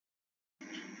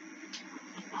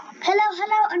Hello,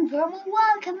 and warm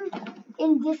welcome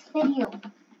in this video.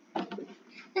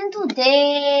 And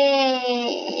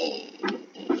today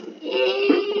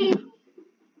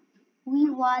we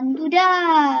want to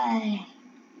die.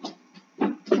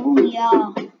 Oh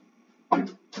yeah.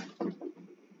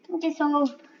 Okay, so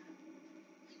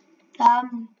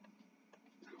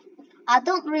I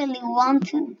don't really want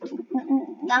to.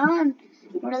 I don't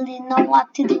really know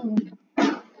what to do.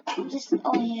 Just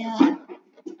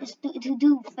to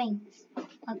do things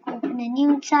like open a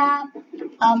new tab,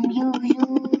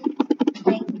 YouTube,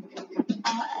 like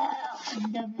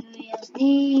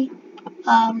WSD.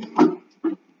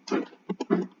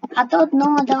 I don't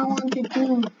know what I want to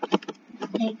do.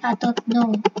 Like I don't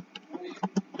know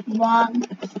what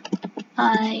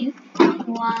I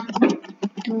want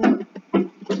to.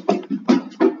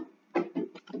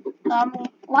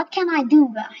 What can I do,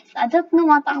 guys? I don't know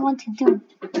what I want to do.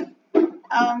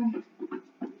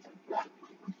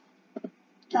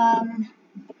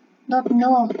 Don't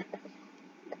know.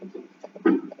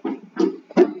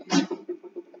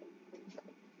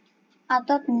 I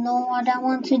don't know what I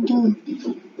want to do.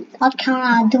 What can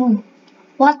I do?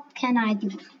 What can I do?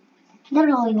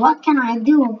 Literally, what can I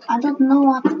do? I don't know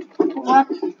what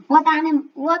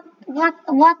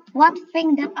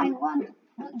thing that I want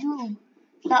to do.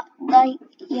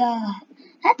 Yeah.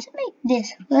 Let's make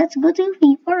this. Let's go to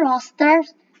FIFA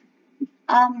rosters.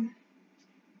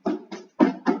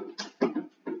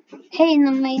 Hey, in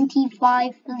the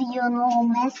 95, Lionel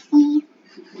Messi.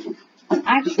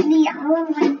 Actually, I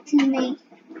would like to make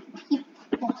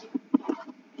people.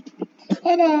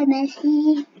 Hello,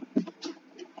 Messi.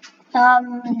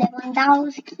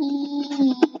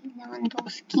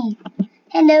 Lewandowski.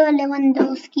 Hello,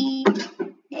 Lewandowski.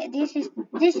 This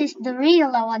is the real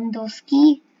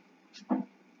Lewandowski.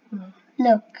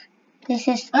 Look, this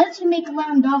is. Let's make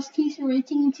Lewandowski's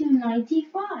rating to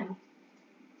 95.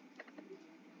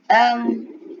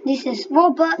 This is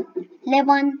Robert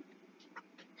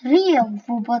Real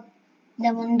Robert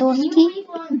Lewandowski.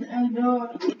 Can you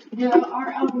make the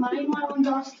RL9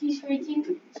 Lewandowski's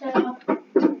rating to...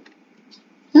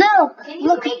 Look, Can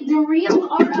you make the real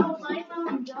RL9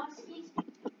 Lewandowski's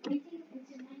rating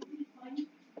into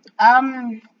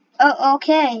 95? Oh,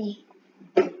 okay.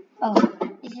 Oh,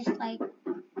 this is like,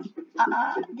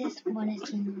 this one is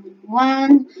in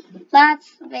 1.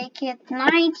 Let's make it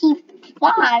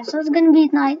 95. So it's gonna be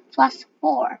 9 plus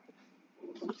 4.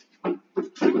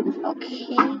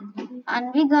 Okay.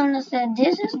 And we're gonna say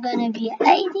this is gonna be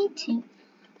 82.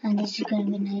 And this is gonna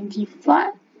be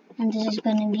 95. And this is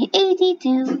gonna be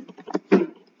 82.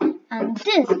 And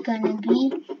this is gonna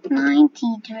be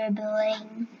 90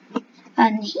 dribbling.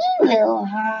 And he will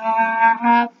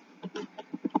have...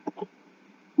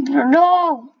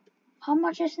 No! How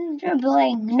much is his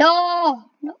dribbling? No!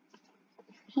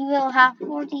 He will have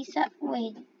 47.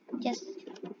 Wait, just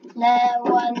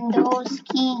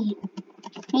Lewandowski.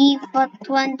 FIFA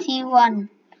 21.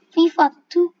 FIFA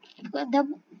 2.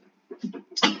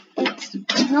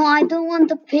 No, I don't want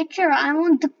the picture. I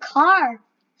want the card.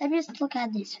 Let me just look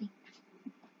at this.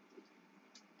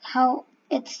 How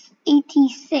it's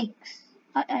 86.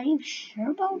 Are you sure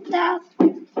about that?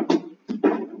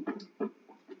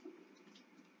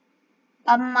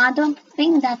 I don't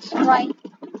think that's right.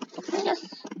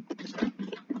 Just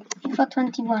FIFA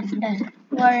 21. Then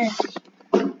where is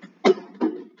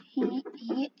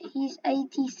he's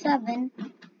 87.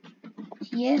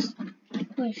 Yes,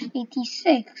 which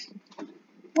 86.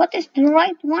 What is the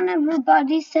right one?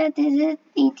 Everybody said is it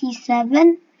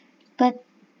 87, but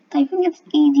I think it's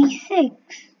 86.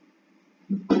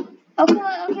 Okay, I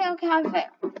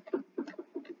failed.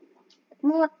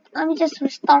 What? Let me just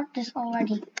restart this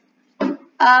already.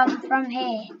 From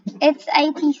here, it's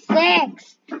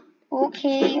 86.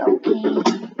 Okay.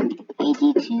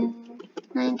 82,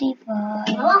 95,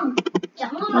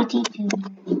 82.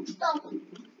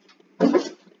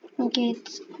 Okay,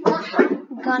 it's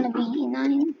gonna be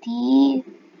 90,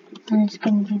 and it's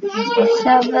gonna be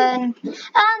 57,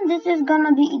 and this is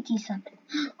gonna be 87.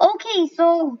 Okay,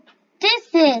 so this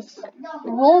is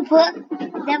Robert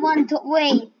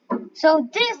Lewandowski. So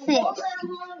this is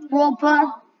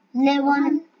Robert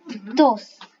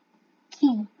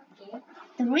Lewandowski.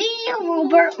 The real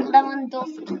Robert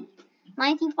Lewandowski.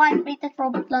 95 rated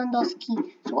Robert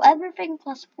Lewandowski. So everything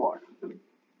plus 4.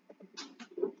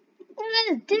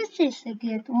 This is a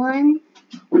good one.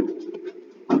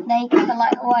 Like I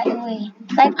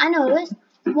know this.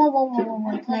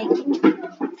 Whoa. Like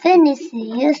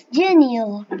Vinicius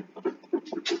Junior.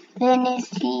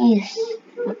 Vinicius.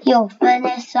 Yo,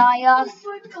 Vinicius.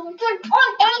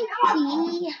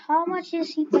 80. How much is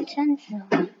he potential?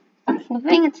 I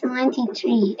think it's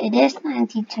 93. It is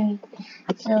 93.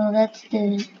 So let's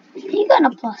do. You're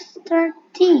gonna plus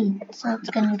 13. So it's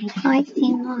gonna be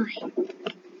 59.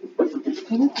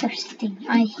 Interesting.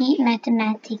 I hate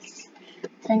mathematics.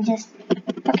 So just.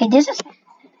 Okay, this is.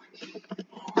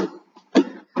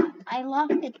 I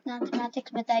love it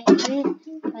mathematics, but I hate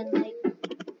when like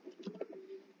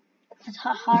it's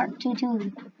hard to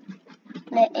do.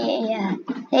 Yeah.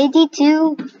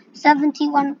 82,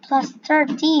 71 plus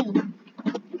 13.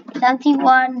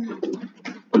 71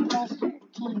 plus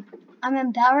 13. I'm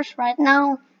embarrassed right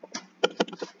now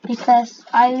because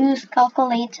I use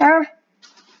calculator.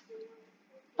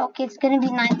 Okay, it's gonna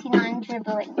be 99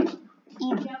 dribbling.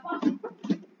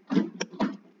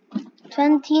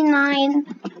 29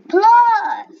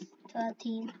 plus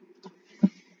 13.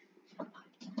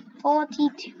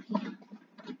 42.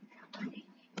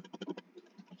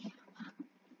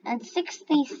 And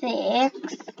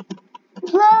 66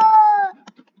 plus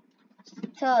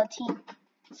 13.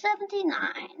 79.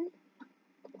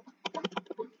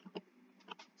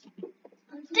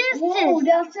 Whoa,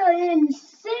 that's an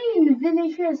insane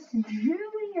Vinicius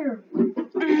Junior.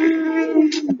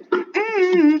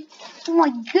 Oh my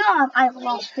god, I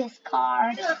love this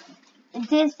card.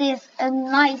 This is a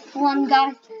nice one,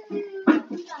 guys.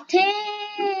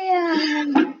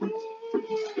 Damn.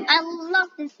 I love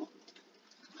this one.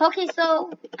 Okay,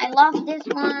 so I love this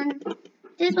one.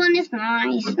 This one is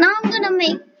nice. Now I'm gonna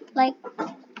make like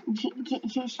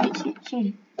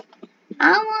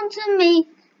I want to make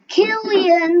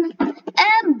Kylian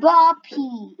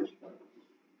mbappe.